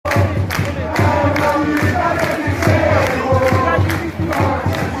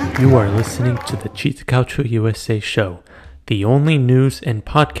You are listening to the CittaCalcioUsa Show, the only news and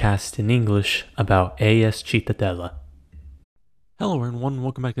podcast in English about AS Cittadella. Hello everyone,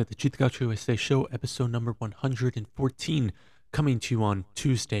 welcome back to the CittaCalcioUsa Show, episode number 114, coming to you on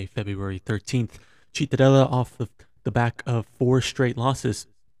Tuesday, February 13th. Cittadella off the back of 4 straight losses,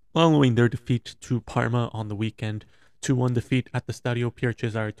 following their defeat to Parma on the weekend. 2-1 defeat at the Stadio Pier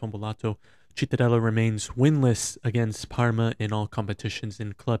Cesare Tombolato. Cittadella remains winless against Parma in all competitions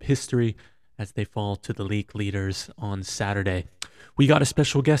in club history as they fall to the league leaders on Saturday. We got a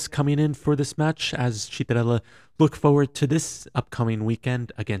special guest coming in for this match as Cittadella look forward to this upcoming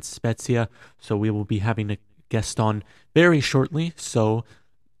weekend against Spezia. So we will be having a guest on very shortly. So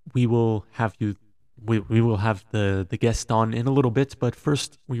we will have the guest on in a little bit. But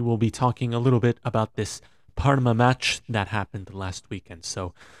first, we will be talking a little bit about this Parma match that happened last weekend.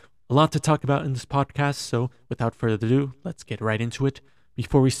 So a lot to talk about in this podcast, so without further ado, let's get right into it.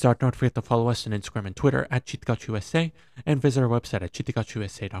 Before we start, don't forget to follow us on Instagram and Twitter at CittaCalcioUsa and visit our website at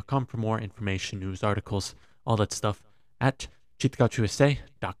CittaCalcioUsa.com for more information, news, articles, all that stuff at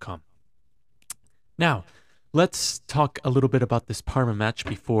CittaCalcioUsa.com. Now, let's talk a little bit about this Parma match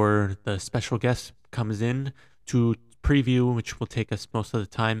before the special guest comes in to preview, which will take us most of the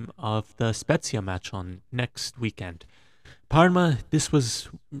time, of the Spezia match on next weekend. Parma, this was,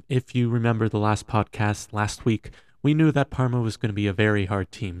 if you remember the last podcast last week, we knew that Parma was going to be a very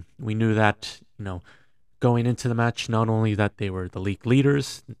hard team. We knew that, going into the match, not only that they were the league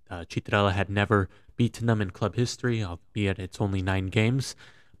leaders, Cittadella had never beaten them in club history, albeit it's only 9 games,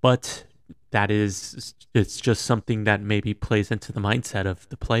 but it's just something that maybe plays into the mindset of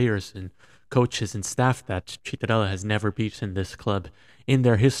the players and coaches and staff that Cittadella has never beaten this club in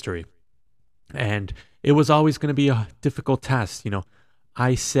their history. And it was always going to be a difficult task.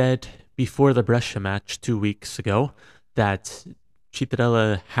 I said before the Brescia match 2 weeks ago that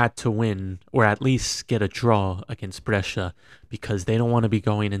Cittadella had to win or at least get a draw against Brescia because they don't want to be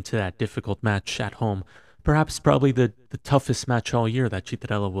going into that difficult match at home. Probably the toughest match all year that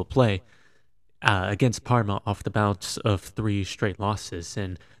Cittadella will play against Parma off the bounce of 3 straight losses.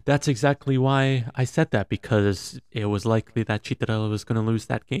 And that's exactly why I said that, because it was likely that Cittadella was going to lose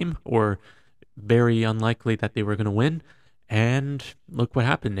that game, or very unlikely that they were going to win. And look what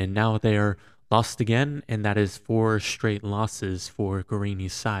happened. And now they are lost again, and that is 4 straight losses for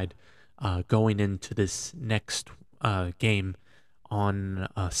Guarini's side going into this next game on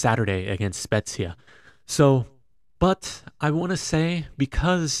Saturday against Spezia. But I want to say,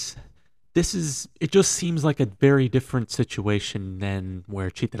 because it just seems like a very different situation than where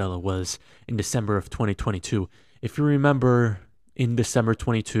Cittadella was in December of 2022. If you remember, in December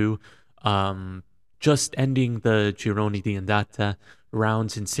 22, just ending the Gironi di Andata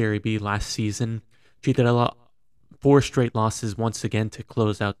rounds in Serie B last season, Cittadella 4 straight losses once again to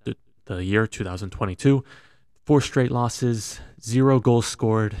close out the year 2022. 4 straight losses, 0 goals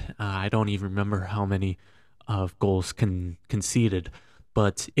scored. I don't even remember how many goals conceded,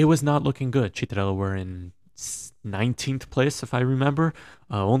 but it was not looking good. Cittadella were in 19th place, if I remember,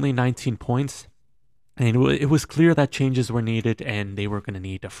 only 19 points. And it was clear that changes were needed, and they were going to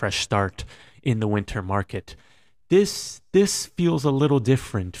need a fresh start in the winter market. This feels a little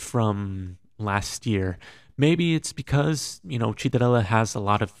different from last year. Maybe it's because, Cittadella has a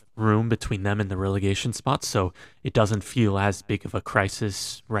lot of room between them and the relegation spot, so it doesn't feel as big of a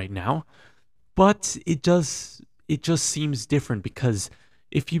crisis right now. But it just seems different, because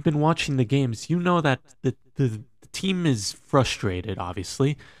if you've been watching the games, you know that the team is frustrated,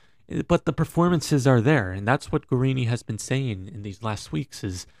 obviously, but the performances are there, and that's what Guarini has been saying in these last weeks,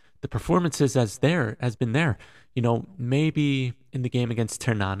 is the performances has been there. Maybe in the game against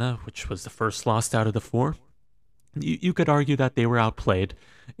Ternana, which was the first loss out of the 4, you could argue that they were outplayed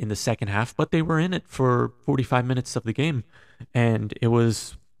in the second half, but they were in it for 45 minutes of the game, and it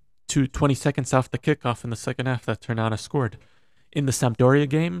was 20 seconds off the kickoff in the second half that Ternana scored. In the Sampdoria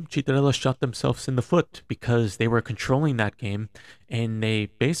game, Cittadella shot themselves in the foot because they were controlling that game, and they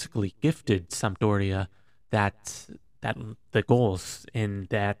basically gifted Sampdoria the goals in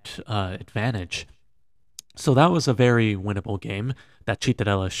that advantage. So that was a very winnable game that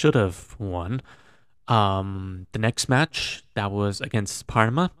Cittadella should have won. The next match, that was against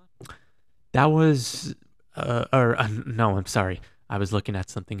Parma. That was, no, I'm sorry. I was looking at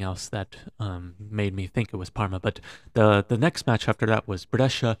something else that made me think it was Parma. But the next match after that was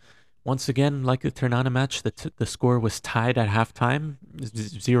Brescia. Once again, like the Ternana match, the score was tied at halftime,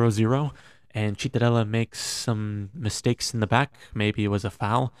 0-0. And Cittadella makes some mistakes in the back. Maybe it was a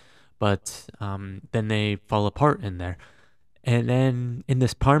foul. But then they fall apart in there. And then in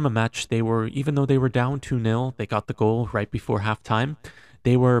this Parma match, even though they were down 2-0, they got the goal right before halftime.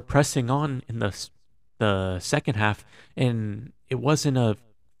 they were pressing on in the second half, and it wasn't a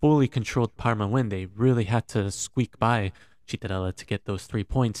fully controlled Parma win. They really had to squeak by Cittadella to get those 3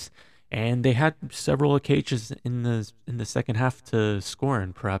 points, and they had several occasions in the second half to score,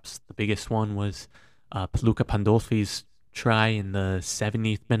 and perhaps the biggest one was Luca Pandolfi's try in the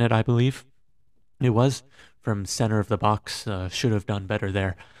 70th minute, I believe it was, from center of the box. Should have done better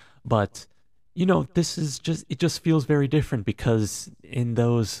there, but this is it just feels very different because in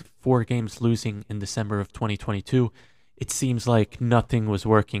those 4 games losing in December of 2022, it seems like nothing was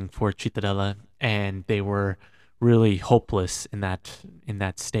working for Cittadella, and they were really hopeless in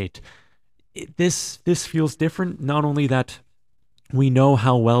that state. This feels different. Not only that, we know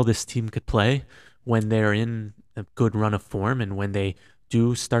how well this team could play when they're in a good run of form and when they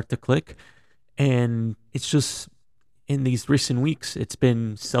do start to click, and it's just in these recent weeks, it's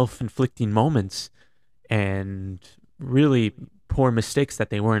been self-inflicting moments and really poor mistakes that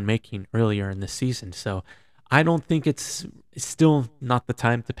they weren't making earlier in the season. So I don't think it's still not the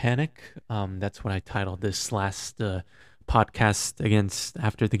time to panic. That's what I titled this last podcast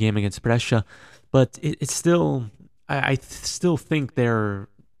after the game against Brescia. But it's still, I still think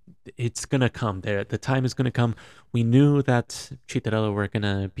it's gonna come. The time is gonna come. We knew that Cittadella were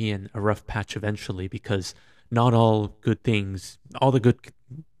gonna be in a rough patch eventually because not all the good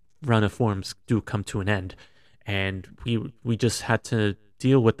run of forms do come to an end. And we just had to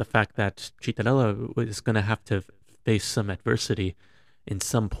deal with the fact that Cittadella was going to have to face some adversity in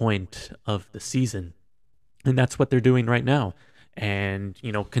some point of the season. And that's what they're doing right now. And,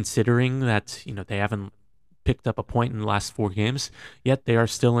 considering that, they haven't picked up a point in the last 4 games, yet they are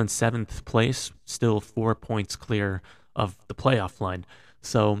still in 7th place, still 4 points clear of the playoff line.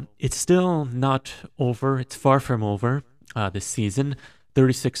 So it's still not over. It's far from over this season.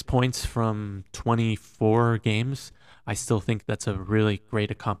 36 points from 24 games. I still think that's a really great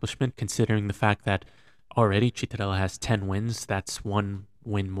accomplishment considering the fact that already Cittadella has 10 wins. That's 1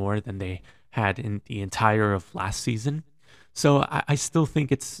 win more than they had in the entire of last season. So I still think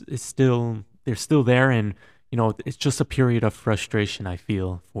they're still there, and it's just a period of frustration, I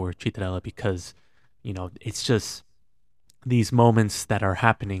feel, for Cittadella because it's just these moments that are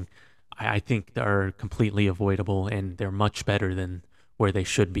happening, I think are completely avoidable, and they're much better than where they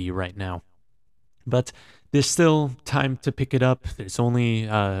should be right now. But there's still time to pick it up. There's only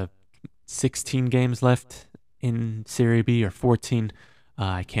 16 games left in Serie B, or 14.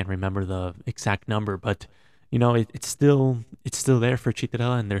 I can't remember the exact number, but it's still there for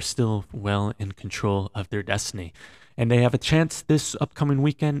Cittadella, and they're still well in control of their destiny. And they have a chance this upcoming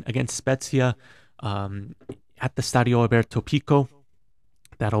weekend against Spezia at the Stadio Alberto Pico.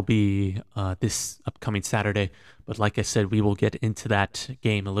 That'll be this upcoming Saturday. But like I said, we will get into that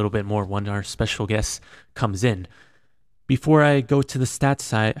game a little bit more when our special guest comes in. Before I go to the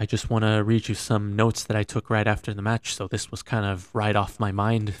stats, I just want to read you some notes that I took right after the match. So this was kind of right off my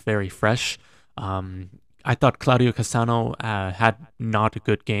mind, very fresh. I thought Claudio Cassano had not a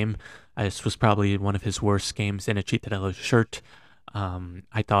good game. This was probably one of his worst games in a Cittadella shirt.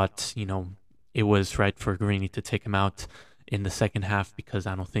 I thought, it was right for Guarini to take him out in the second half because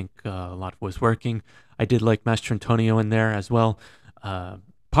I don't think a lot was working. I did like Master Antonio in there as well.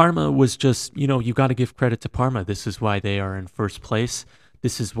 Parma was just, you got to give credit to Parma. This is why they are in first place.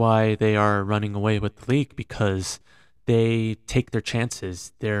 This is why they are running away with the league, because they take their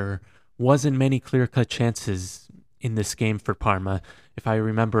chances. There wasn't many clear-cut chances in this game for Parma. If I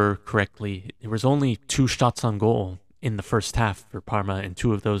remember correctly, there was only 2 shots on goal in the first half for Parma, and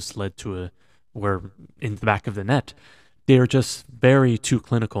 2 of those were in the back of the net. They're just very too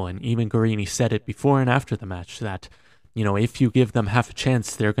clinical, and even Guarini said it before and after the match that, if you give them half a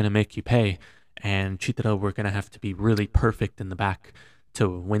chance, they're going to make you pay, and Cittadella were going to have to be really perfect in the back to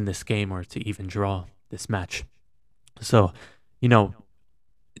win this game or to even draw this match. So,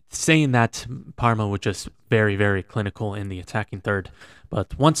 saying that, Parma was just very, very clinical in the attacking third.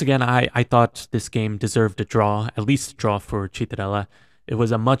 But once again, I thought this game deserved a draw, at least a draw for Cittadella. It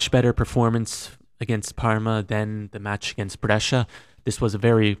was a much better performance against Parma than the match against Brescia. This was a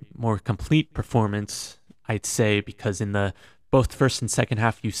very more complete performance, I'd say, because in the both first and second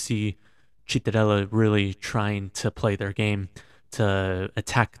half, you see Cittadella really trying to play their game to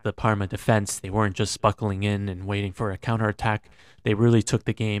attack the Parma defense. They weren't just buckling in and waiting for a counterattack. They really took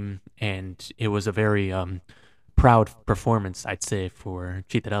the game, and it was a very proud performance, I'd say, for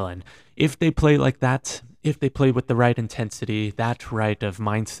Cittadella. And if they play like that, if they play with the right intensity, that right of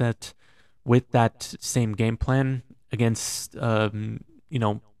mindset, with that same game plan against,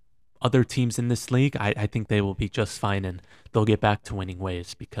 other teams in this league, I think they will be just fine, and they'll get back to winning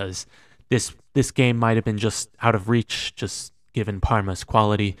ways, because this game might have been just out of reach just given Parma's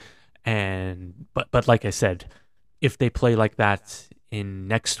quality. But like I said, if they play like that in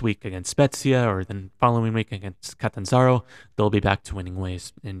next week against Spezia or then following week against Catanzaro, they'll be back to winning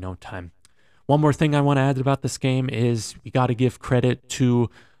ways in no time. One more thing I want to add about this game is we got to give credit to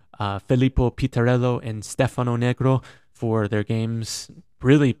Filippo Pitarello and Stefano Negro for their games.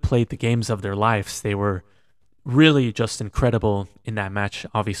 Really played the games of their lives. They were really just incredible in that match.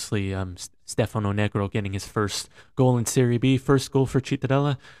 Obviously, Stefano Negro getting his first goal in Serie B, first goal for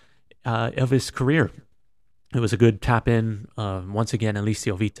Cittadella of his career. It was a good tap in. Once again,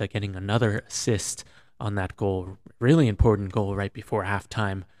 Alicio Vita getting another assist on that goal. Really important goal right before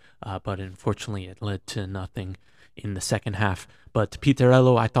halftime, but unfortunately it led to nothing in the second half. But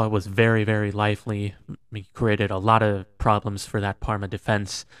Pitarello, I thought, was very, very lively. He created a lot of problems for that Parma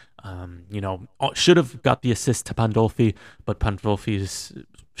defense. Should have got the assist to Pandolfi, but Pandolfi's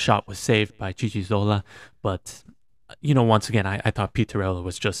shot was saved by Gigi Zola. But once again, I thought Pitarello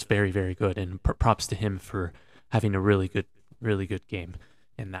was just very, very good, and props to him for having a really good game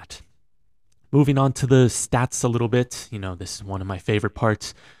in that. Moving on to the stats a little bit, this is one of my favorite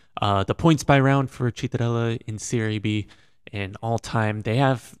parts. The points by round for Cittadella in Serie B and all time, they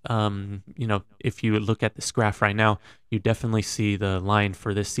have, if you look at this graph right now, you definitely see the line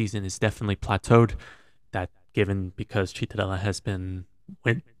for this season is definitely plateaued. That given because Cittadella has been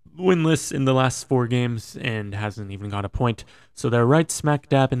winless in the last 4 games and hasn't even got a point. So they're right smack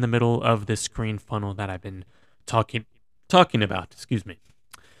dab in the middle of this green funnel that I've been talking about. Excuse me.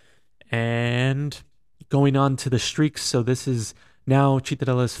 And going on to the streaks. So this is now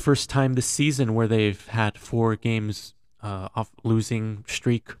Cittadella's first time this season where they've had 4 games off losing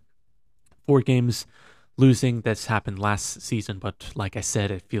streak. 4 games losing. That's happened last season, but like I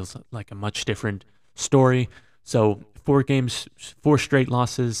said, it feels like a much different story. So 4 games, 4 straight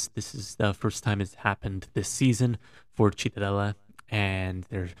losses. This is the first time it's happened this season for Cittadella, and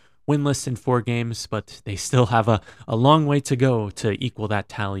they're winless in 4 games, but they still have a long way to go to equal that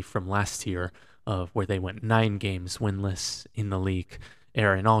tally from last year, where they went 9 games winless in the league,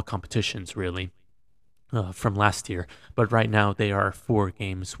 or in all competitions, really, from last year. But right now, they are 4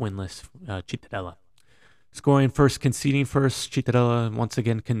 games winless, Cittadella. Scoring first, conceding first. Cittadella once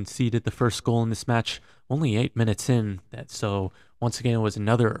again conceded the first goal in this match, only 8 minutes in. So once again, it was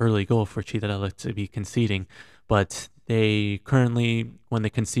another early goal for Cittadella to be conceding. But they currently, when they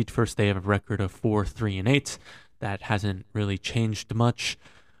concede first, they have a record of 4-3-8. That hasn't really changed much.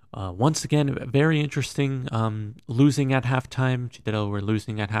 Once again, very interesting. Losing at halftime. Cittadella were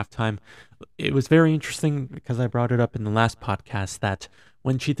losing at halftime. It was very interesting because I brought it up in the last podcast that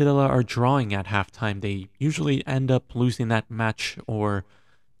when Cittadella are drawing at halftime, they usually end up losing that match or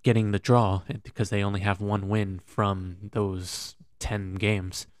getting the draw because they only have 1 win from those 10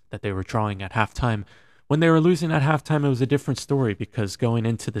 games that they were drawing at halftime. When they were losing at halftime, it was a different story because going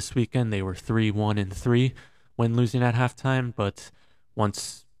into this weekend, they were 3-1-3 when losing at halftime. But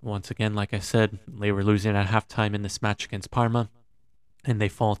once again, like I said, they were losing at halftime in this match against Parma, and they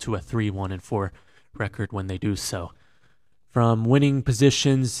fall to a 3-1-4 record when they do so. From winning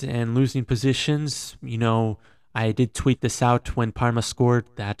positions and losing positions, I did tweet this out when Parma scored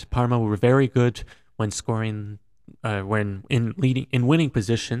that Parma were very good when scoring, when in winning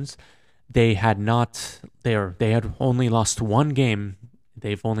positions. They had only lost 1 game.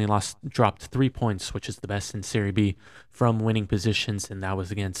 They've only dropped 3 points, which is the best in Serie B from winning positions, and that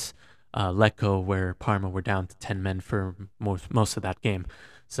was against Lecco, where Parma were down to 10 men for most of that game.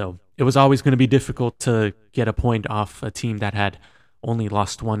 So it was always going to be difficult to get a point off a team that had only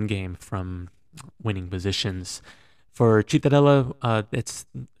lost 1 game from winning positions. For Cittadella, it's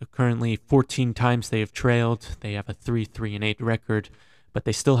currently 14 times they have trailed. They have a 3-3-8 record, but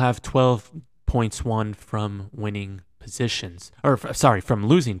they still have 12 points won from winning positions, from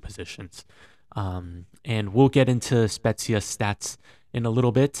losing positions. And we'll get into Spezia stats in a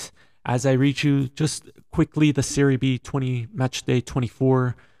little bit. As I read you just quickly the Serie B match day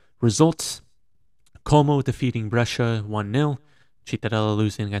 24 results. Como defeating Brescia 1-0. Cittadella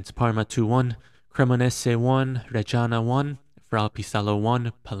losing against Parma 2-1. Cremonese 1, Reggiana 1, Valpisalo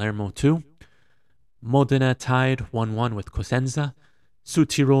 1, Palermo 2. Modena tied 1-1 with Cosenza.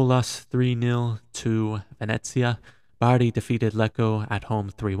 Südtirolas 3-0 to Venezia. Bari defeated Lecco at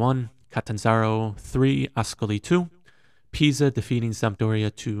home 3-1. Catanzaro 3, Ascoli 2. Pisa defeating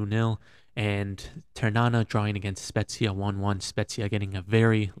Sampdoria 2-0. And Ternana drawing against Spezia 1-1. Spezia getting a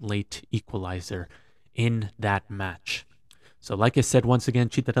very late equalizer in that match. So like I said, once again,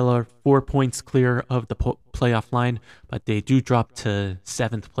 Cittadella 4 points clear of the playoff line, but they do drop to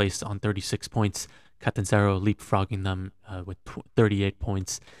 7th place on 36 points. Catanzaro leapfrogging them with 38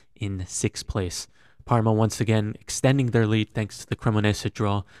 points in 6th place. Parma once again extending their lead thanks to the Cremonese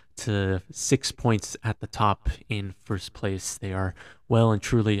draw to 6 points at the top in first place. They are well and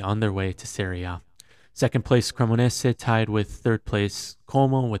truly on their way to Serie A. Second place Cremonese tied with third place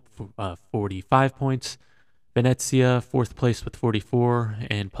Como with 45 points. Venezia fourth place with 44,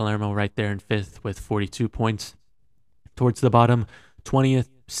 and Palermo right there in fifth with 42 points. Towards the bottom, 20th,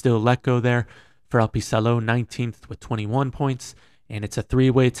 still Lecco there. For Alpisalo, 19th with 21 points. And it's a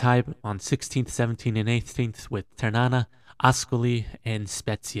three-way tie on 16th, 17th, and 18th with Ternana, Ascoli, and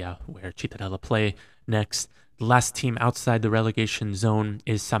Spezia, where Cittadella play next. The last team outside the relegation zone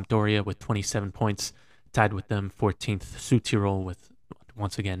is Sampdoria with 27 points. Tied with them, 14th, Südtirol with,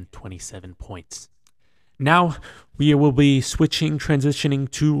 once again, 27 points. Now we will be transitioning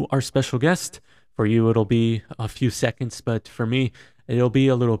to our special guest. For you, it'll be a few seconds, but for me, it'll be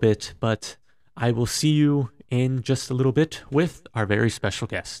a little bit. But I will see you in just a little bit with our very special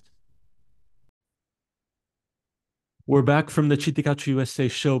guest. We're back from the CittaCalcioUsa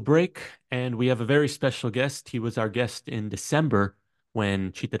Show break, and we have a very special guest. He was our guest in December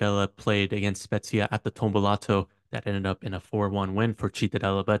when Cittadella played against Spezia at the Tombolato. That ended up in a 4-1 win for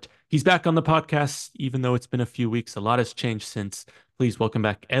Cittadella. But he's back on the podcast, even though it's been a few weeks. A lot has changed since. Please welcome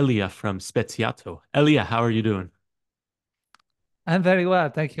back Elia from Speziato. Elia, how are you doing? I'm very well.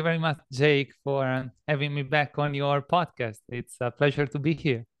 Thank you very much, Jake, for having me back on your podcast. It's a pleasure to be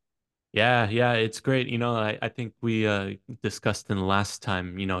here. Yeah, it's great. I think we discussed in the last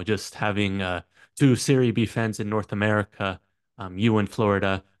time, just having two Serie B fans in North America, you in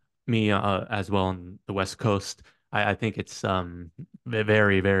Florida, me as well on the West Coast. I think it's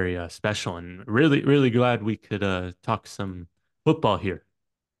very, very special and really, really glad we could talk some football here.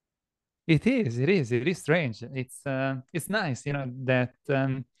 It is strange. It's nice, that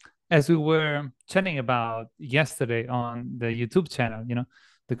as we were chatting about yesterday on the YouTube channel,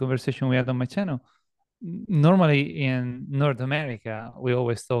 the conversation we had on my channel. Normally in North America, we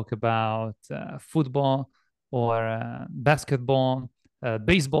always talk about football or basketball,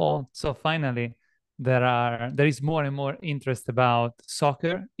 baseball. So finally, there is more and more interest about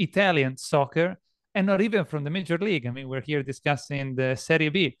soccer, Italian soccer, and not even from the major league. I mean, we're here discussing the Serie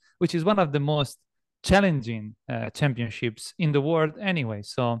B, which is one of the most challenging championships in the world anyway.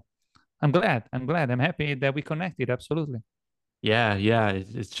 So I'm glad. I'm happy that we connected. Absolutely. Yeah,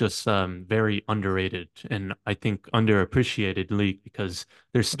 it's just very underrated and I think underappreciated league because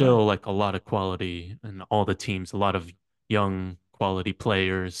there's Right. still like a lot of quality in all the teams, a lot of young quality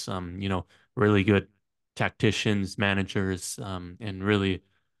players, really good tacticians, managers, and really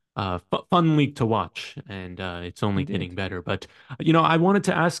fun league to watch. And it's only getting Indeed. better. But I wanted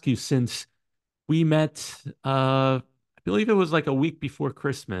to ask you since we met, I believe it was like a week before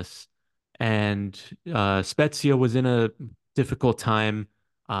Christmas, and Spezia was in a difficult time.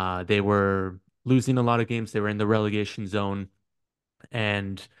 They were losing a lot of games. They were in the relegation zone,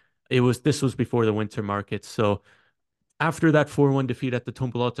 and this was before the winter market. So after that 4-1 defeat at the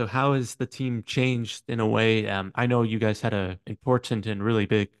Tombolato, how has the team changed in a way? I know you guys had a important and really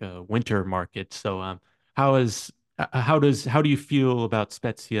big winter market. So how is how do you feel about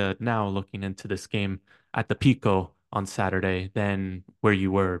Spezia now looking into this game at the Pico on Saturday than where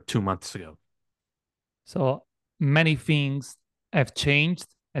you were 2 months ago? So many things have changed,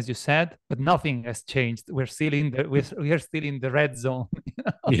 as you said, but nothing has changed. We are still in the red zone.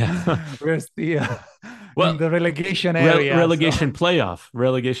 Yeah. We're still in Well, the relegation area. So relegation playoff.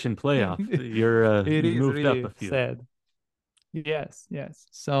 it You've is moved up a really few. sad. Yes.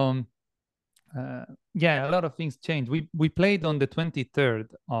 So yeah, a lot of things changed. We played on the 23rd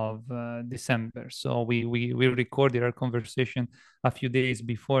of December, so we recorded our conversation a few days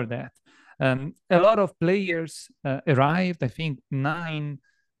before that. A lot of players arrived. I think nine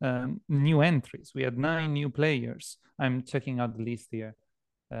new entries. We had nine new players. I'm checking out the list here.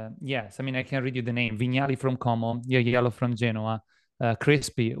 Yes, I mean I can read you the name: Vignali from Como, Iagiello from Genoa,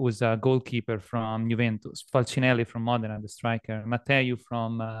 Crespi, who's a goalkeeper from Juventus, Falcinelli from Modena, the striker, Matteo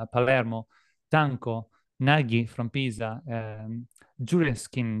from Palermo, Tanco, Nagy from Pisa,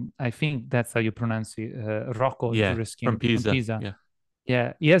 Jureskin, I think that's how you pronounce it, Rocco Yeah, from Jureskin from Pisa. Pisa. Yeah.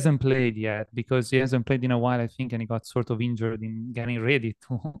 Yeah, he hasn't played yet because he hasn't played in a while, I think, and he got sort of injured in getting ready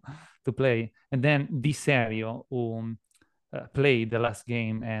to to play. And then Di Serio, who played the last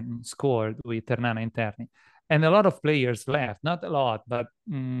game and scored with Ternana Interni. And a lot of players left, not a lot, but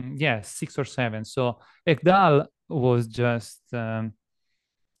yeah, 6 or 7. So Ekdal was just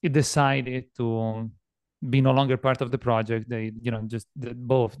he decided to be no longer part of the project. They, just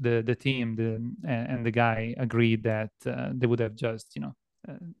both the team and the guy agreed that they would have just,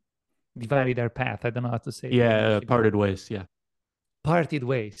 uh, divided their path. I don't know how to say it in Yeah, English. parted ways. Yeah. Parted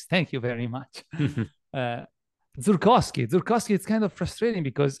ways. Thank you very much. Uh, Zurkowski, it's kind of frustrating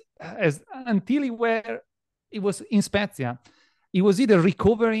because until he was in Spezia, he was either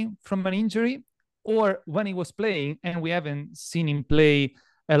recovering from an injury or when he was playing, and we haven't seen him play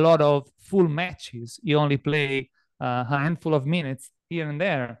a lot of full matches. He only played a handful of minutes here and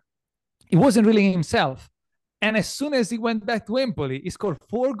there. He wasn't really himself. And as soon as he went back to Empoli, he scored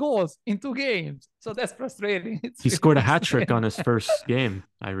 4 goals in 2 games. So that's frustrating. It's He really scored a hat trick frustrating. on his first game,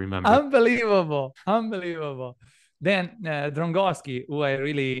 I remember. Unbelievable. Then Drongowski, who I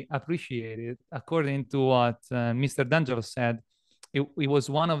really appreciated, according to what Mr. D'Angelo said, he was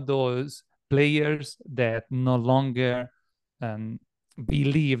one of those players that no longer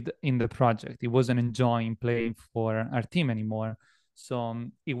believed in the project. He wasn't enjoying playing for our team anymore. So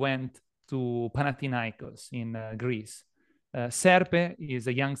he went to Panathinaikos in Greece. Serpe is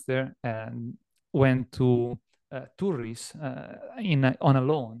a youngster and went to Turris on a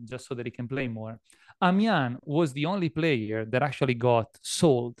loan just so that he can play more. Amian was the only player that actually got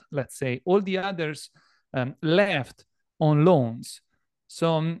sold, let's say. All the others left on loans.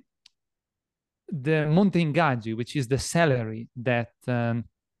 So the Monte Ingaggi, which is the salary that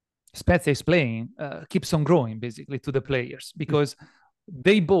Spezia is playing, keeps on growing basically to the players because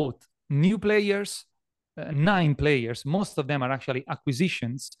they bought new players, 9 players. Most of them are actually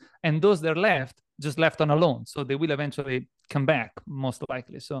acquisitions, and those that are left just left on a loan. So they will eventually come back, most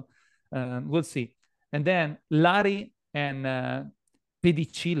likely. So we'll see. And then Lari and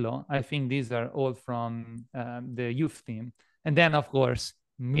Pedicillo, I think these are all from the youth team. And then, of course,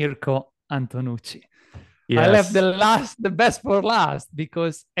 Mirko Antonucci. Yes. I left the best for last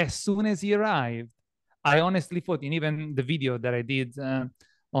because as soon as he arrived, I honestly thought, in even the video that I did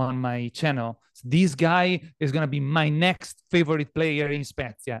on my channel, this guy is going to be my next favorite player in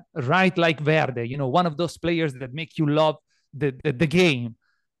Spezia, right? Like Verde, you know, one of those players that make you love the game.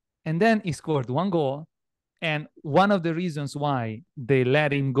 And then he scored 1 goal. And one of the reasons why they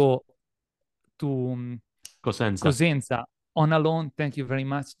let him go to Cosenza on a loan, thank you very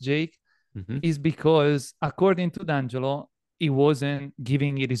much, Jake, is because, according to D'Angelo, he wasn't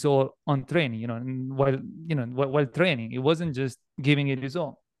giving it his all on training, while training. He wasn't just giving it his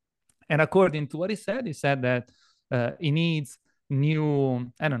all. And according to what he said that he needs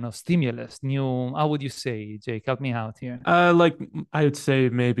new, I don't know, stimulus, new, how would you say, Jake? Help me out here. Like I would say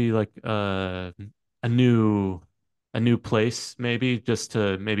maybe like a new place, maybe just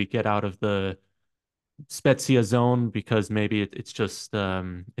to maybe get out of the Spezia zone because maybe it's just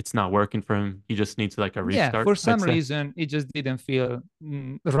it's not working for him. He just needs like a restart. Yeah, for some reason it just didn't feel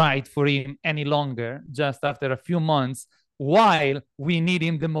right for him any longer just after a few months while we need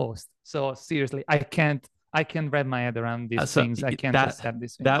him the most. So seriously, I can't wrap my head around these things. I can't accept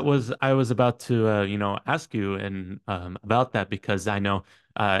these things. I was about to ask you and about that because I know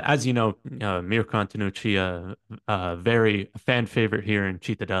as you know, Mirko Antonucci, very fan favorite here in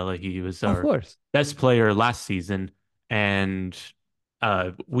Cittadella. He was our best player last season, and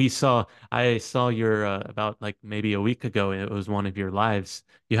I saw your about like maybe a week ago. It was one of your lives.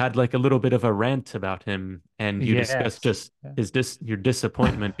 You had like a little bit of a rant about him, and you discussed just your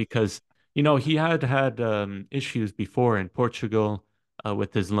disappointment because he had issues before in Portugal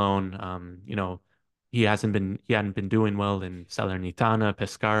with his loan. He hadn't been doing well in Salernitana,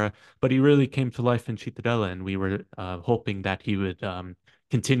 Pescara, but he really came to life in Cittadella, and we were hoping that he would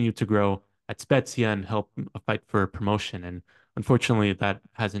continue to grow at Spezia and help fight for promotion. And unfortunately, that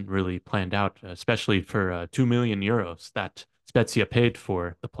hasn't really planned out, especially for 2 million euros that Spezia paid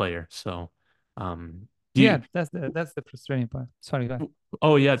for the player. So, that's the frustrating part. Sorry, go ahead.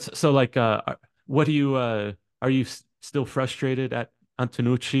 Oh yeah, so like, what do you are you still frustrated at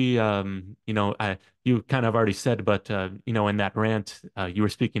Antonucci? You kind of already said, but in that rant, you were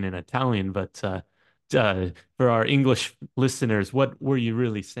speaking in Italian, but for our English listeners, what were you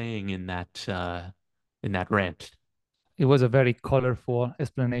really saying in that rant? It was a very colorful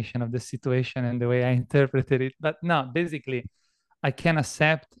explanation of the situation and the way I interpreted it. But no, basically, I can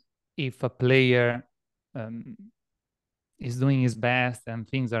accept if a player is doing his best and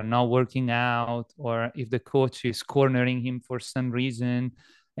things are not working out, or if the coach is cornering him for some reason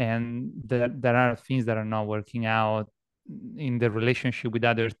and there are things that are not working out in the relationship with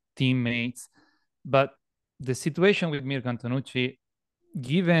other teammates. But the situation with Mirko Antonucci,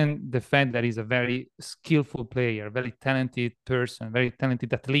 given the fact that he's a very skillful player, very talented person, very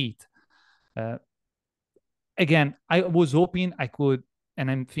talented athlete, again, I was hoping I could, and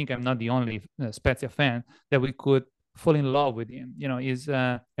I think I'm not the only Spezia fan, that we could fall in love with him. He's,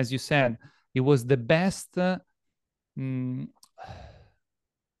 as you said, he was the best,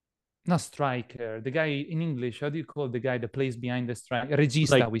 not not striker, the guy in English, how do you call the guy that plays behind the striker?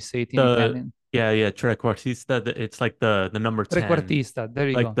 Regista, Like we say it in Italian. trequartista. It's like the number 10, Trequartista, there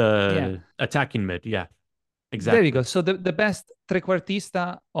you like go. Yeah, the attacking mid. Yeah, there you exactly. go. So the best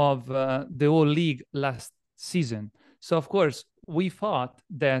trequartista of the whole league last season. So of course we thought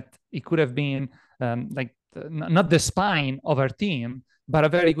that it could have been not the spine of our team, but a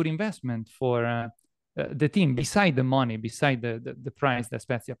very good investment for the team. Beside the money, beside the price that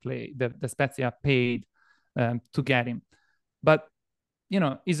Spezia paid to get him, but you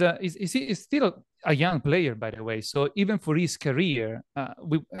know, he's still a young player, by the way. So even for his career,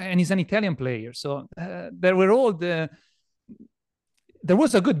 and he's an Italian player, so there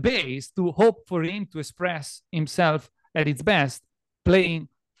was a good base to hope for him to express himself at its best, playing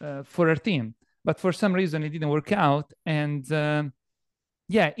for our team. But for some reason, it didn't work out. And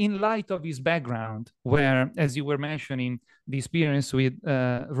yeah, in light of his background, where, as you were mentioning, the experience with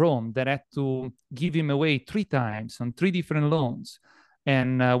Rome that had to give him away 3 times on 3 different loans.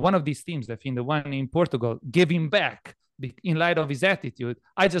 And one of these teams, I think the one in Portugal, gave him back in light of his attitude.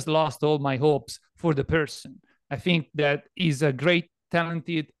 I just lost all my hopes for the person. I think that he's a great,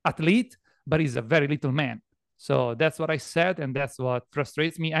 talented athlete, but he's a very little man. So that's what I said, and that's what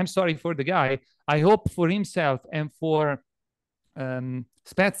frustrates me. I'm sorry for the guy. I hope for himself and for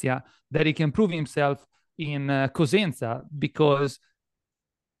Spezia that he can prove himself in Cosenza, because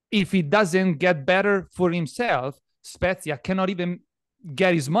if he doesn't get better for himself, Spezia cannot even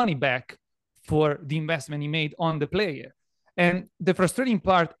get his money back for the investment he made on the player. And the frustrating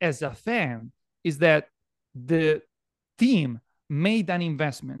part as a fan is that the team made an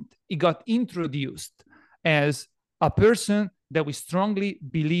investment. It got introduced as a person that we strongly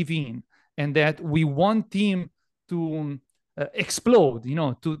believe in and that we want him to explode, you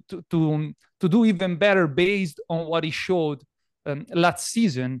know, to do even better based on what he showed last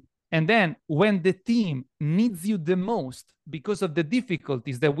season. And then when the team needs you the most because of the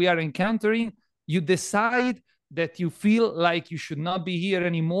difficulties that we are encountering, you decide that you feel like you should not be here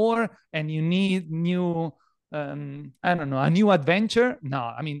anymore and you need new, I don't know, a new adventure. No,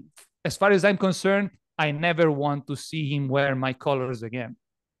 I mean, as far as I'm concerned, I never want to see him wear my colors again.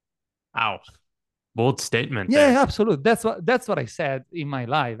 Ow. Bold statement there. Yeah, absolutely. That's what I said in my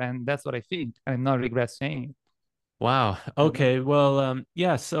life, and that's what I think. I not regret saying it. Wow. Okay. Well,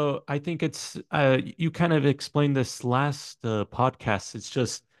 yeah, so I think it's you kind of explained this last podcast. It's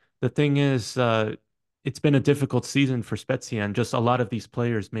just the thing is it's been a difficult season for Spezia, and just a lot of these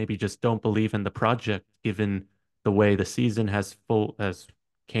players maybe just don't believe in the project given the way the season has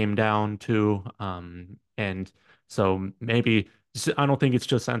came down to and so maybe I don't think it's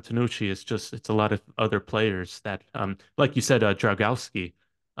just Antonucci, it's a lot of other players that like you said, Dragowski,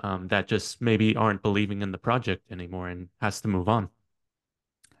 that just maybe aren't believing in the project anymore and has to move on.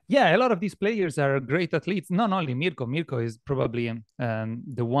 Yeah, a lot of these players are great athletes. Not only Mirko. Mirko is probably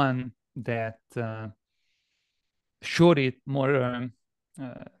the one that showed it more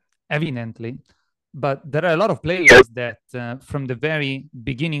evidently. But there are a lot of players that from the very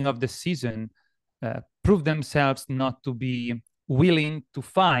beginning of the season proved themselves not to be willing to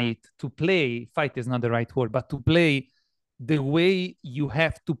fight, to play. Fight is not the right word, but to play the way you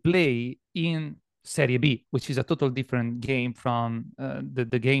have to play in Serie B, which is a total different game from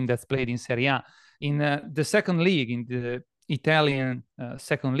the game that's played in Serie A. In the second league, in the Italian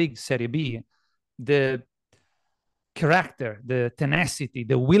second league, Serie B, the character, the tenacity,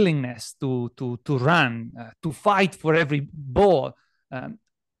 the willingness to run, to fight for every ball,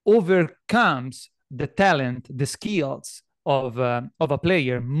 overcomes the talent, the skills of a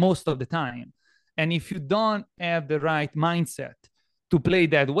player most of the time. And if you don't have the right mindset to play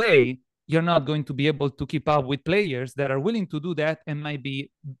that way, you're not going to be able to keep up with players that are willing to do that and might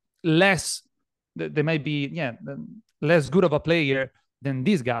be less, they might be, yeah, less good of a player than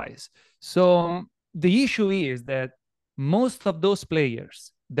these guys. So the issue is that most of those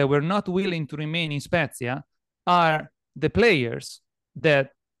players that were not willing to remain in Spezia are the players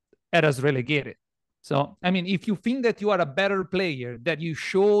that had us relegated. So, I mean, if you think that you are a better player, that you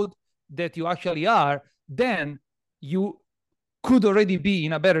showed that you actually are, then you could already be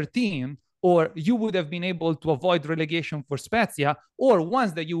in a better team, or you would have been able to avoid relegation for Spezia, or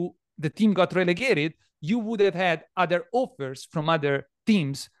once that the team got relegated, you would have had other offers from other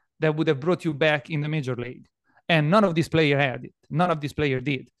teams that would have brought you back in the major league. And none of these players had it. None of these players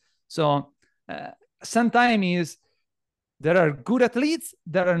did. So sometimes there are good athletes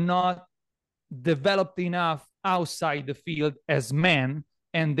that are not developed enough outside the field as men,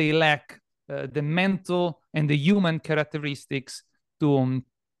 and they lack the mental and the human characteristics to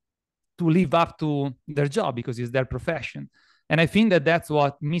live up to their job because it's their profession. And I think that that's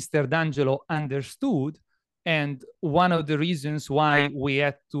what Mr. D'Angelo understood. And one of the reasons why we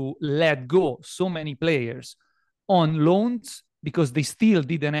had to let go so many players on loans, because they still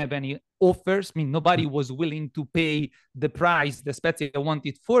didn't have any offers. I mean, nobody was willing to pay the price the Spezia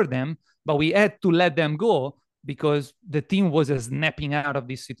wanted for them, but we had to let them go because the team was snapping out of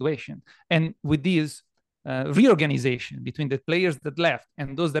this situation. And with this reorganization between the players that left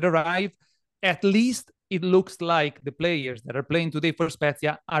and those that arrived, at least it looks like the players that are playing today for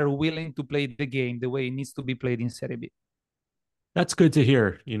Spezia are willing to play the game the way it needs to be played in Serie B. That's good to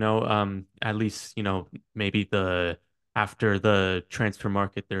hear. At least, maybe the after the transfer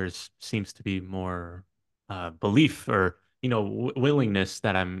market, there's seems to be more belief or, willingness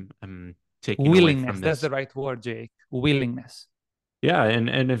that I'm taking away from Willingness, that's this. the right word, Jake. Willingness. Yeah,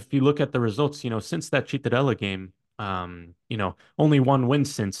 and if you look at the results, since that Cittadella game, only one win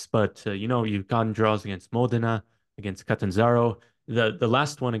since, but you've gotten draws against Modena, against Catanzaro. The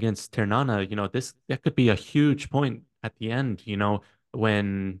last one against Ternana, this that could be a huge point at the end,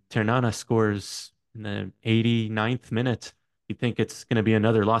 when Ternana scores in the 89th minute. You think it's going to be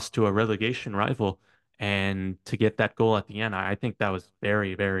another loss to a relegation rival, and to get that goal at the end, I think that was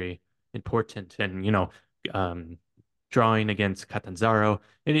very, very important. And um, drawing against Catanzaro.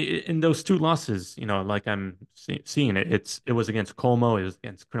 And in those two losses, like I'm seeing it, it was against Como, it was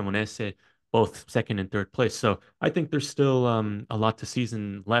against Cremonese, both second and third place. So I think there's still a lot to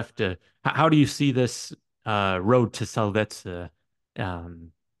season left. How do you see this road to Salvezza,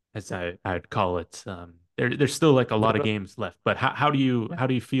 um, as I'd call it? There's still like a lot of games left, but Yeah. how do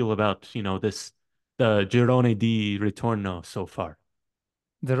you feel about the Girone di Ritorno so far?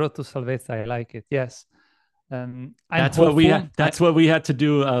 The road to Salvezza, I like it. Yes. I'm That's what we had. hopeful. That's what we had to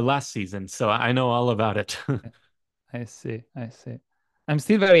do last season. So I know all about it. I see. I see. I'm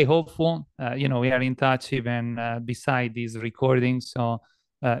still very hopeful. We are in touch even beside these recordings, so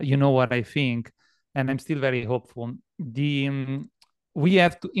you know what I think, and I'm still very hopeful. We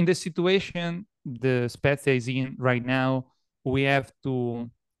have to, in the situation the Spezia is in right now, we have to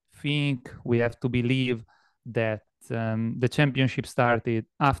think, we have to believe that the championship started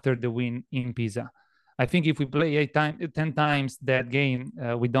after the win in Pisa. I think if we play 10 times that game,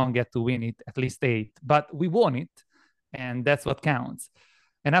 we don't get to win it, at least 8, but we won it, and that's what counts.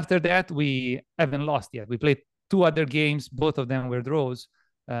 And after that, we haven't lost yet. We played 2 other games, both of them were draws.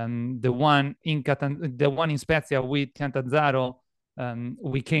 The one in Spezia with Catanzaro,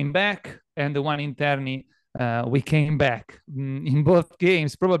 we came back, and the one in Terni, we came back. In both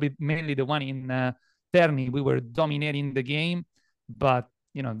games, probably mainly the one in Terni, we were dominating the game, but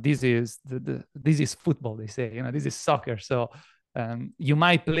this is this is football. They say, this is soccer. So you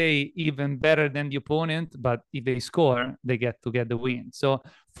might play even better than the opponent, but if they score, they get to get the win. So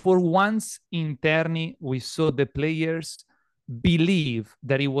for once in Terni, we saw the players believe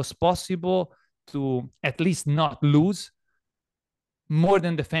that it was possible to at least not lose more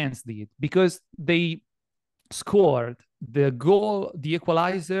than the fans did, because they scored the goal, the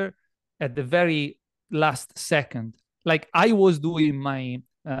equalizer, at the very last second. Like, I was doing my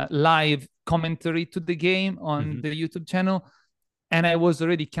live commentary to the game on Mhm. the YouTube channel, and I was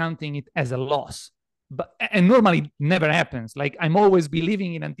already counting it as a loss. And normally never happens. Like, I'm always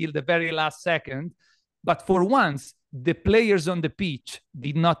believing it until the very last second. But for once, the players on the pitch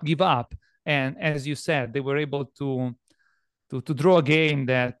did not give up, and as you said, they were able to draw a game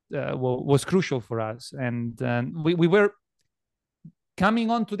that was crucial for us. And we were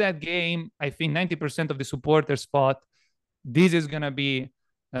coming on to that game. I think 90% of the supporters thought this is going to be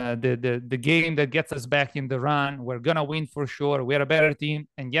the game that gets us back in the run. We're going to win for sure. We're a better team.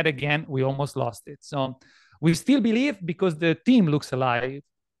 And yet again, we almost lost it. So we still believe, because the team looks alive,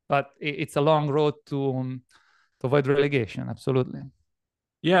 but it's a long road to avoid relegation. Absolutely.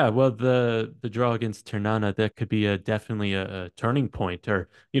 Yeah, well, the draw against Ternana, that could be definitely a turning point, or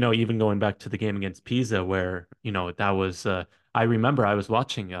even going back to the game against Pisa, where that was I remember I was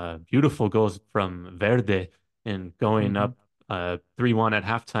watching beautiful goals from Verde and going Mm-hmm. up 3-1 at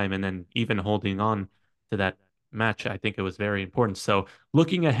halftime, and then even holding on to that match. I think it was very important. So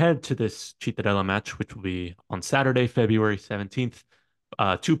looking ahead to this Cittadella match, which will be on Saturday, February 17th.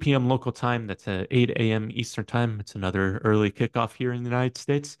 2 p.m. local time. That's 8 a.m. Eastern time. It's another early kickoff here in the United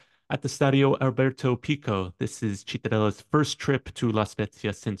States at the Stadio Alberto Pico. This is Cittadella's first trip to La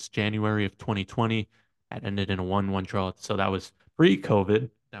Spezia since January of 2020. That ended in a 1-1 draw. So that was pre-COVID.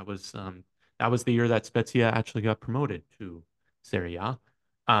 That was the year that Spezia actually got promoted to Serie A.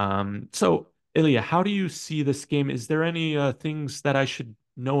 So Ilya, how do you see this game? Is there any things that I should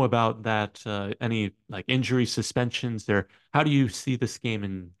know about that? Any like injury suspensions, or how do you see this game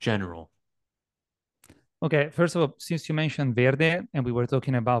in general? Okay, first of all, since you mentioned Verde and we were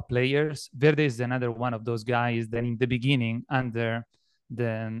talking about players, Verde is another one of those guys that in the beginning, under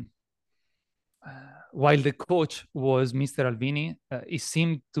the while the coach was Mr. Alvini, he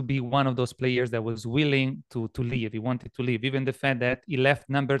seemed to be one of those players that was willing to leave. He wanted to leave. Even the fact that he left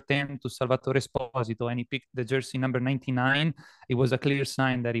number 10 to Salvatore Esposito and he picked the jersey number 99, it was a clear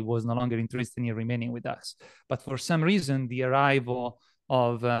sign that he was no longer interested in remaining with us. But for some reason, the arrival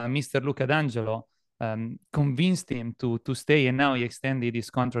of Mr. Luca D'Angelo convinced him to stay, and now he extended his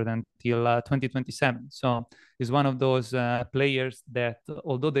contract until 2027. So he's one of those players that,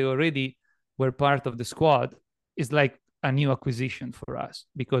 although they already were part of the squad, is like a new acquisition for us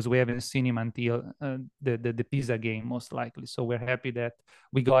because we haven't seen him until the Pisa game, most likely. So we're happy that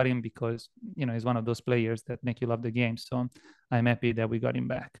we got him because, you know, he's one of those players that make you love the game. So I'm happy that we got him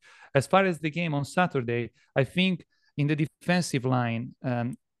back. As far as the game on Saturday, I think in the defensive line,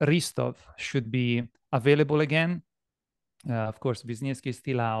 Ristov should be available again. Of course, Wisniewski is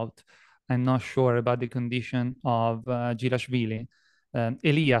still out. I'm not sure about the condition of Gilashvili.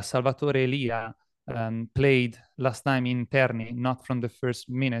 Salvatore Elia, played last time in Terni, not from the first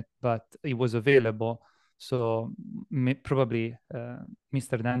minute, but he was available. So probably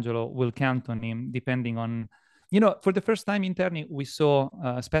Mr. D'Angelo will count on him, depending on, you know, for the first time in Terni, we saw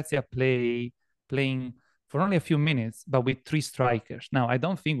Spezia playing for only a few minutes, but with three strikers. Now, I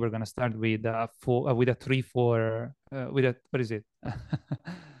don't think we're going to start with with a 3-4, with a, what is it?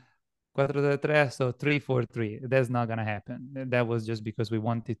 4-3, so 3-4-3. That's not going to happen. That was just because we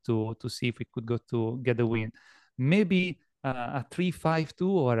wanted to see if we could go to get the win. Maybe a 3-5-2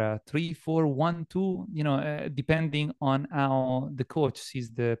 or a 3-4-1-2, you know, depending on how the coach sees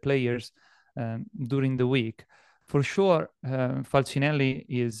the players during the week. For sure, Falcinelli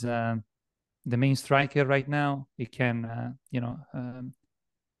is the main striker right now. He can,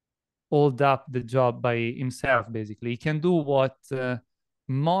 hold up the job by himself, basically. He can do what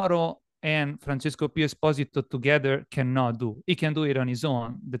Moro and Francesco Pio Esposito together cannot do. He can do it on his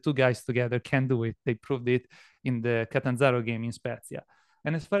own. The two guys together can do it. They proved it in the Catanzaro game in Spezia.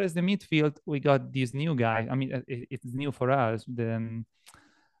 And as far as the midfield, we got this new guy. I mean, it's new for us. The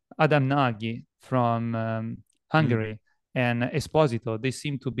Adam Nagy from Hungary and Esposito. They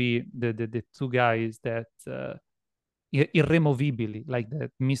seem to be the two guys that irremovibili, like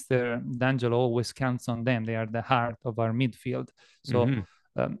that Mr. D'Angelo always counts on them. They are the heart of our midfield. So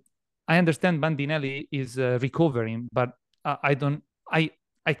I understand Bandinelli is recovering, but I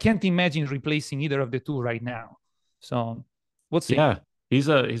can't imagine replacing either of the two right now. So we'll see. Yeah, he's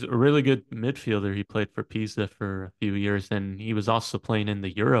a really good midfielder. He played for Pisa for a few years, and he was also playing in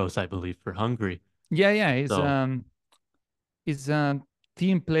the Euros, I believe, for Hungary. Yeah. He's a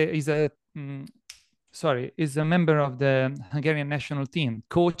team play. Is a member of the Hungarian national team,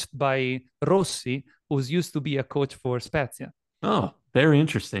 coached by Rossi, who's used to be a coach for Spezia. Oh, very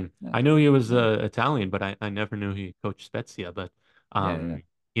interesting. Yeah. I knew he was Italian, but I never knew he coached Spezia. But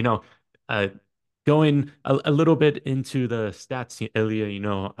you know, going a little bit into the stats, Ilya, you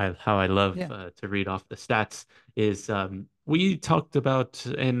know how I love to read off the stats. Is we talked about,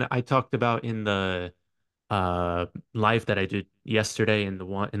 and I talked about in the live that I did yesterday in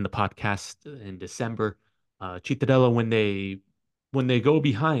the podcast in December. Cittadella, when they go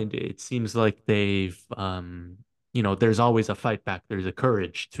behind, it seems like they've there's always a fight back. There's a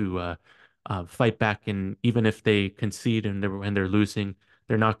courage to fight back, and even if they concede and they're losing,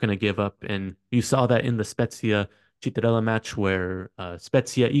 they're not going to give up. And you saw that in the Spezia Cittadella match where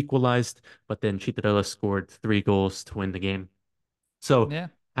Spezia equalized, but then Cittadella scored 3 goals to win the game. So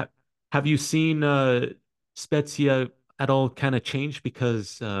have you seen Spezia at all kind of change?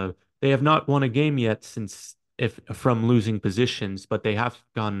 Because they have not won a game yet since from losing positions, but they have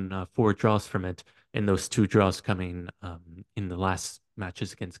gone 4 draws from it, and those 2 draws coming in the last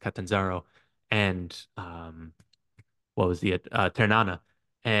matches against Catanzaro and what was the Ternana.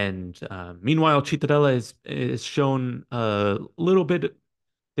 And meanwhile, Cittadella is shown a little bit.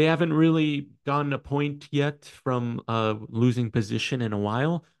 They haven't really gotten a point yet from losing position in a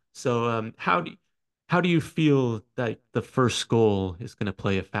while. So how do you feel that the first goal is going to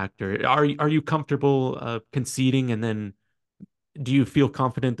play a factor? Are you comfortable conceding, and then do you feel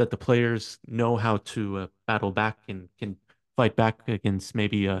confident that the players know how to battle back and can fight back against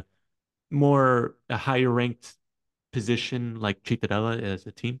maybe a higher ranked position like Cittadella as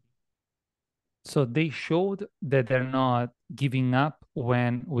a team? So they showed that they're not giving up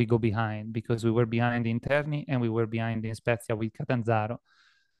when we go behind, because we were behind in Terni and we were behind in Spezia with Catanzaro.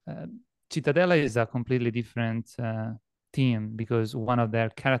 Cittadella is a completely different team because one of their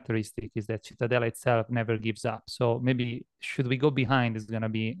characteristics is that Cittadella itself never gives up. So maybe should we go behind, it's going to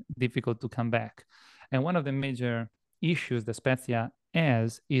be difficult to come back. And one of the major issues that Spezia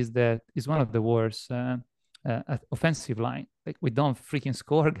has is that it's one of the worst offensive line. Like we don't freaking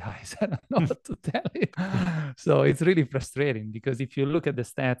score, guys. I don't know what to tell you. So it's really frustrating because if you look at the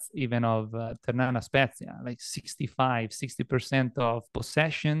stats even of Ternana Spezia, like 65, 60% of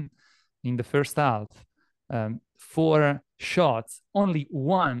possession in the first half, 4 shots, only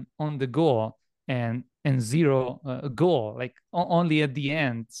one on the goal, and zero goal, like only at the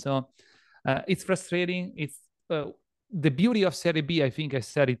end. So it's frustrating. It's the beauty of Serie B. I think I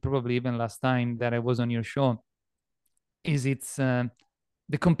said it probably even last time that I was on your show. Is it's the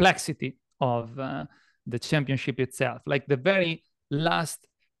complexity of the championship itself. Like the very last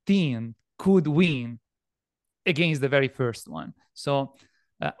team could win against the very first one. So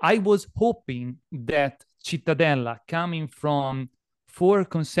I was hoping that Cittadella, coming from 4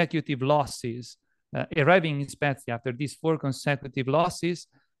 consecutive losses, arriving in Spezia after these 4 consecutive losses,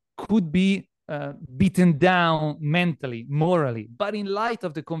 could be beaten down mentally, morally. But in light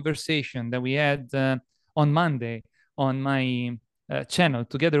of the conversation that we had on Monday on my channel,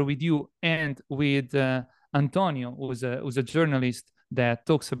 together with you and with Antonio, who's a journalist that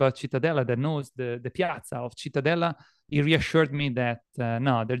talks about Cittadella, that knows the piazza of Cittadella, he reassured me that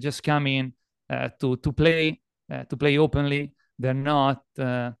no, they're just coming to play openly. They're not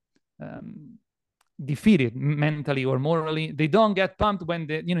defeated mentally or morally. They don't get pumped when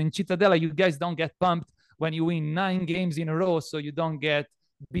in Cittadella, you guys don't get pumped when you win 9 games in a row, so you don't get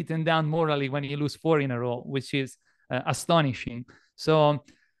beaten down morally when you lose 4 in a row, which is astonishing. So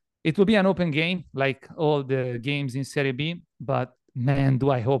it will be an open game like all the games in Serie B, but man, do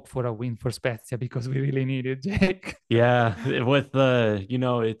I hope for a win for Spezia because we really need it, Jake. Yeah, with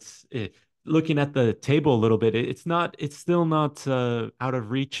looking at the table a little bit, it's still not out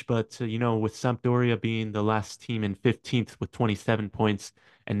of reach, but with Sampdoria being the last team in 15th with 27 points,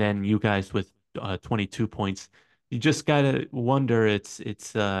 and then you guys with 22 points, you just gotta wonder.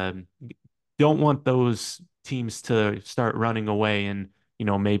 Don't want those teams to start running away, and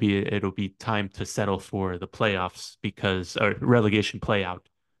maybe it'll be time to settle for the playoffs or relegation playout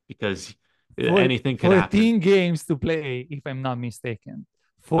because anything could 14 happen. games to play, if I'm not mistaken.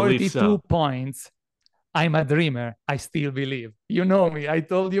 Believe 42 so. points. I'm a dreamer. I still believe. You know me. I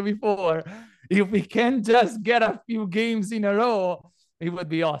told you before. If we can just get a few games in a row, it would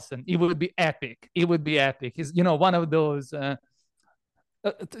be awesome. It would be epic. It would be epic. It's one of those.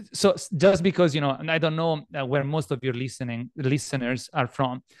 So just because and I don't know where most of your listeners are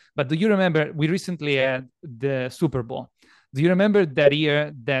from, but do you remember we recently had the Super Bowl? Do you remember that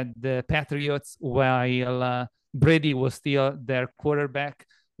year that the Patriots, while Brady was still their quarterback,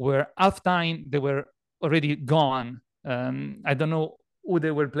 were halftime, they were already gone? I don't know who they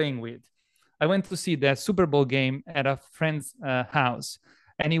were playing with. I went to see that Super Bowl game at a friend's house,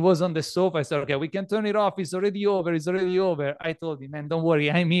 and he was on the sofa. I said, okay, we can turn it off. It's already over. It's already over. I told him, man, don't worry.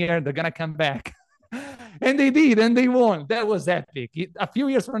 I'm here. They're going to come back. And they did, and they won. That was epic. A few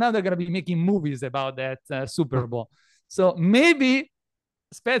years from now, they're going to be making movies about that Super Bowl. So maybe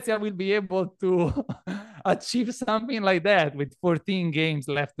Spezia will be able to achieve something like that with 14 games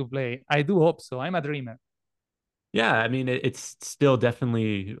left to play. I do hope so. I'm a dreamer. Yeah, I mean it's still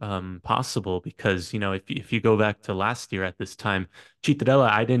definitely possible because if you go back to last year at this time, Cittadella,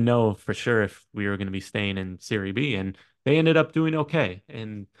 I didn't know for sure if we were going to be staying in Serie B, and they ended up doing okay.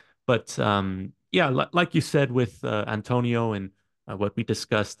 But yeah, like you said with Antonio and what we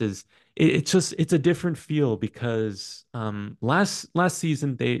discussed is it's a different feel because last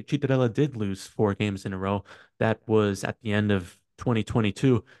season Cittadella did lose 4 games in a row. That was at the end of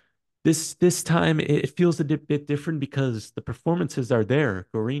 2022. This time it feels a bit different because the performances are there.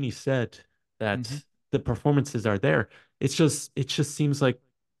 Gorini said that Mm-hmm. the performances are there. It just seems like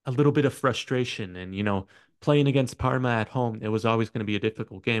a little bit of frustration and playing against Parma at home, it was always going to be a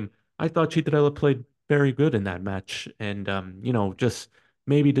difficult game. I thought Cittadella played very good in that match and just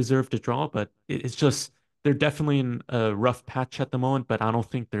maybe deserved a draw, but it's just they're definitely in a rough patch at the moment, but I don't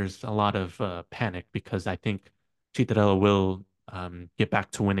think there's a lot of panic because I think Cittadella will get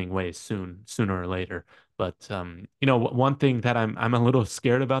back to winning ways sooner or later. But one thing that I'm a little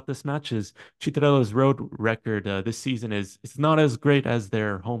scared about this match is Cittadella's road record this season is it's not as great as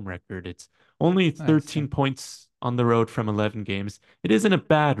their home record. It's only I 13 see. points on the road from 11 games. It isn't a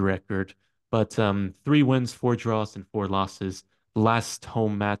bad record, but 3 wins, 4 draws, and 4 losses. The last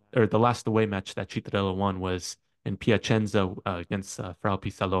home match or the last away match that Cittadella won was in Piacenza against Frau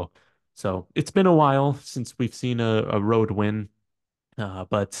Pisalo. So it's been a while since we've seen a road win,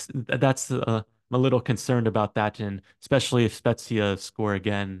 but that's I'm a little concerned about that, and especially if Spezia score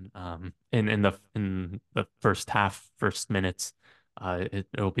again in the first half, first minutes.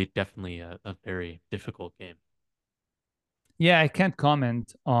 it'll be definitely a very difficult game. Yeah, I can't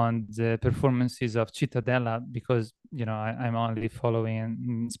comment on the performances of Cittadella because I'm only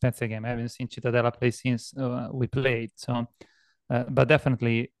following Spezia game. I haven't seen Cittadella play since we played. So, but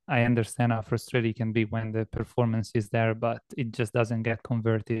definitely, I understand how frustrating it can be when the performance is there, but it just doesn't get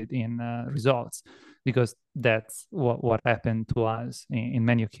converted in results because that's what happened to us in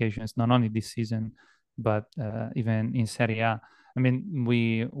many occasions, not only this season, but even in Serie A. I mean,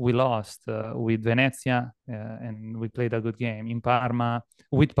 we lost with Venezia, and we played a good game in Parma.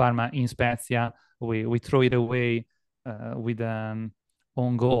 With Parma in Spezia, we throw it away with own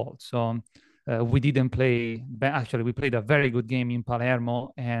goal. So we didn't play. Actually, we played a very good game in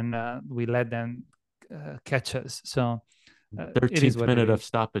Palermo, and we let them catch us. So it is 13th what it minute of is.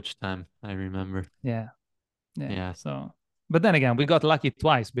 stoppage time, I remember. Yeah, yeah. Yeah. So, but then again, we got lucky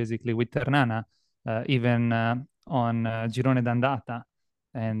twice basically with Ternana, even on Girone d'Andata,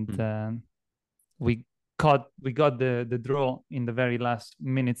 and Hmm. we we got the draw in the very last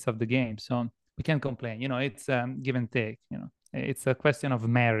minutes of the game. So we can't complain. It's give and take. It's a question of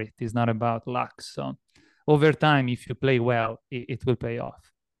merit. It's not about luck. So over time, if you play well, it will pay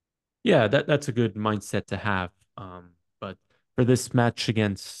off. Yeah, that's a good mindset to have. But for this match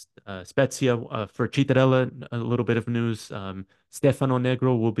against Spezia, for Cittadella, a little bit of news. Stefano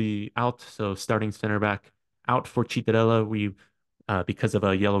Negro will be out, so starting center back out for Cittadella. Because of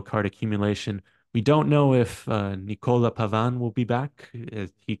a yellow card accumulation, we don't know if Nicola Pavan will be back.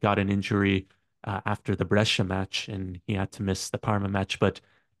 He got an injury after the Brescia match, and he had to miss the Parma match, but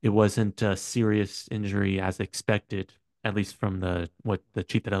it wasn't a serious injury as expected, at least from the what the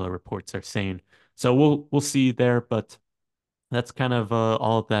Cittadella reports are saying. So we'll see there, but that's kind of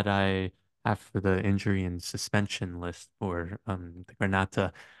all that I have for the injury and suspension list for the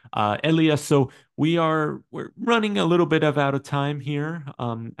Granata. Elia, so we're running a little bit of out of time here,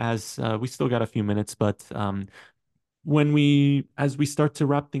 as we still got a few minutes, but as we start to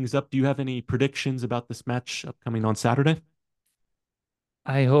wrap things up, do you have any predictions about this match upcoming on Saturday?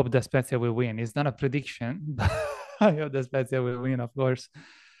 I hope the Spezia will win. It's not a prediction, but I hope the Spezia will win, of course.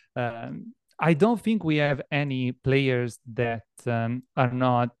 I don't think we have any players that are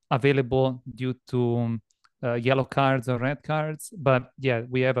not available due to yellow cards or red cards. But yeah,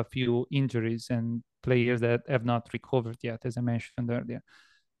 we have a few injuries and players that have not recovered yet, as I mentioned earlier.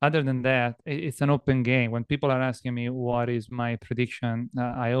 Other than that, it's an open game. When people are asking me what is my prediction,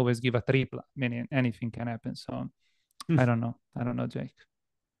 I always give a tripla, meaning anything can happen. So I don't know. I don't know, Jake.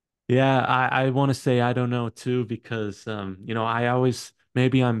 Yeah, I want to say I don't know too because I always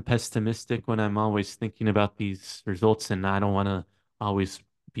maybe I'm pessimistic when I'm always thinking about these results and I don't want to always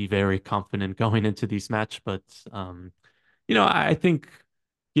be very confident going into these match, but I think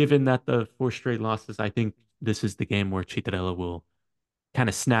given that the four straight losses, I think this is the game where Cittadella will kind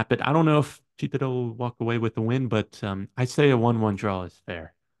of snap it. I don't know if Cittadella will walk away with the win, but I say a 1-1 draw is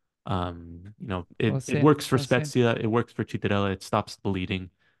fair. It We'll it see. works for We'll see. Spezia, it works for Cittadella, it stops bleeding.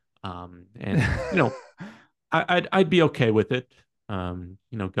 And I'd be okay with it.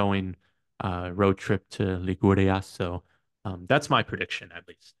 Going road trip to Liguria. So that's my prediction at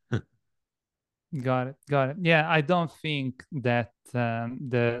least. Got it. Got it. Yeah, I don't think that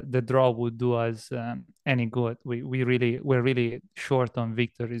the draw would do us any good. We're really short on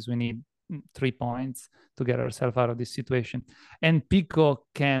victories. We need 3 points to get ourselves out of this situation. And Pico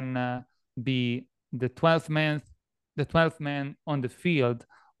can be the 12th man on the field,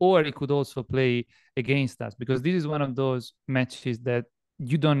 or he could also play against us because this is one of those matches that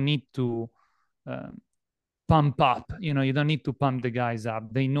you don't need to um, pump up. You don't need to pump the guys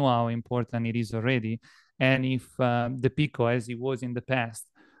up. They know how important it is already. And if the Pico, as he was in the past,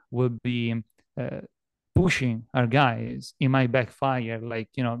 will be uh, pushing our guys, it might backfire. Like,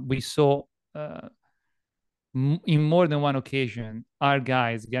 we saw uh, in more than one occasion our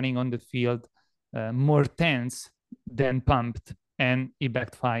guys getting on the field more tense than pumped, and it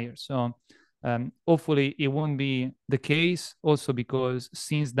backfires. So hopefully it won't be the case. Also because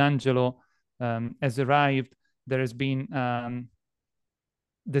since D'Angelo has arrived, there has been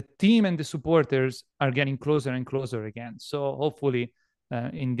the team and the supporters are getting closer and closer again. So hopefully,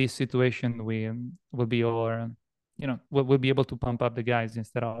 in this situation, we will be all, we'll be able to pump up the guys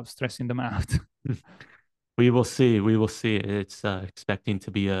instead of stressing them out. We will see. We will see. It's expecting to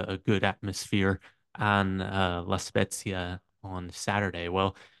be a good atmosphere on La Spezia on Saturday.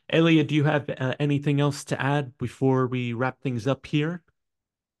 Well, Elia, do you have anything else to add before we wrap things up here?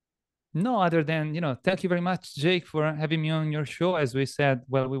 No, other than, thank you very much, Jake, for having me on your show. As we said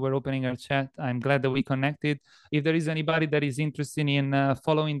while we were opening our chat, I'm glad that we connected. If there is anybody that is interested in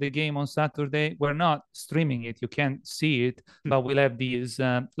following the game on Saturday, we're not streaming it. You can't see it, but we'll have these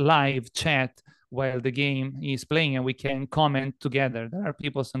live chat while the game is playing and we can comment together. There are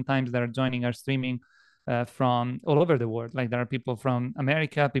people sometimes that are joining our streaming from all over the world. Like there are people from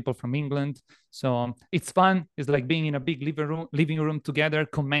America, people from England. So it's fun. It's like being in a big living room together,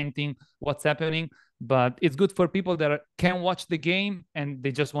 commenting what's happening. But it's good for people that can watch the game and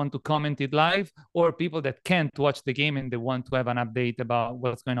they just want to comment it live, or people that can't watch the game and they want to have an update about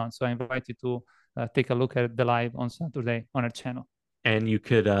what's going on. So I invite you to take a look at the live on Saturday on our channel. And you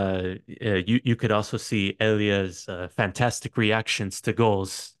could you could also see Elia's fantastic reactions to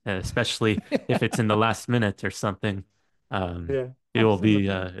goals, especially if it's in the last minute or something. Yeah, It'll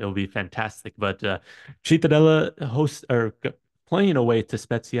be fantastic. But Cittadella hosts are playing away to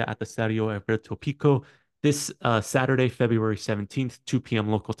Spezia at the Stadio Alberto Pico this Saturday, February 17th, 2 p.m.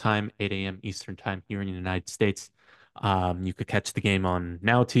 local time, 8 a.m. Eastern time here in the United States. You could catch the game on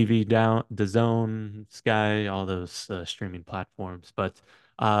Now TV, Down, DAZN, Sky, all those streaming platforms. But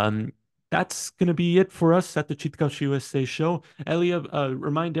that's gonna be it for us at the CittaCalcioUsa show. Elia,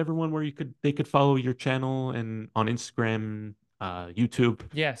 remind everyone where they could follow your channel and on Instagram, YouTube.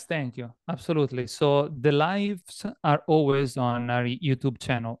 Yes, thank you. Absolutely. So the lives are always on our YouTube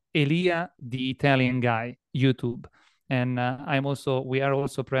channel, Elia, the Italian guy, YouTube. And we are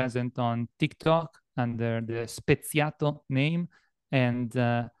also present on TikTok under the Speziato name and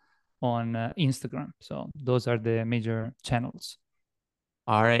on Instagram. So those are the major channels.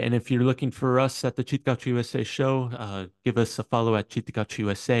 All right, and if you're looking for us at the CittaCalcioUsa show, give us a follow at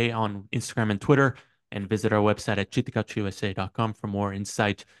CittaCalcioUsa on Instagram and Twitter, and visit our website at CittaCalcioUSA.com for more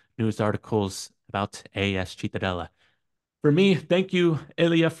insight, news articles about AS Cittadella. For me, thank you,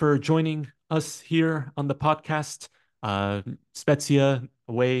 Elia, for joining us here on the podcast. Spezia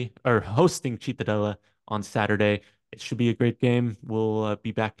away or hosting Cittadella on Saturday. It should be a great game. We'll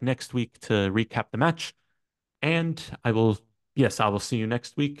be back next week to recap the match, and I will see you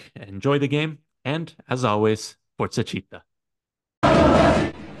next week. Enjoy the game, and as always, Forza Citta.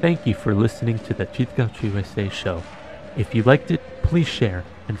 Thank you for listening to the CittaCalcioUsa show. If you liked it, please share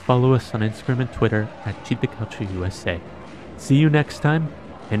and follow us on Instagram and Twitter at CittaCalcioUsa. See you next time,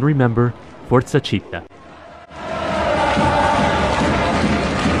 and remember, Forza Citta.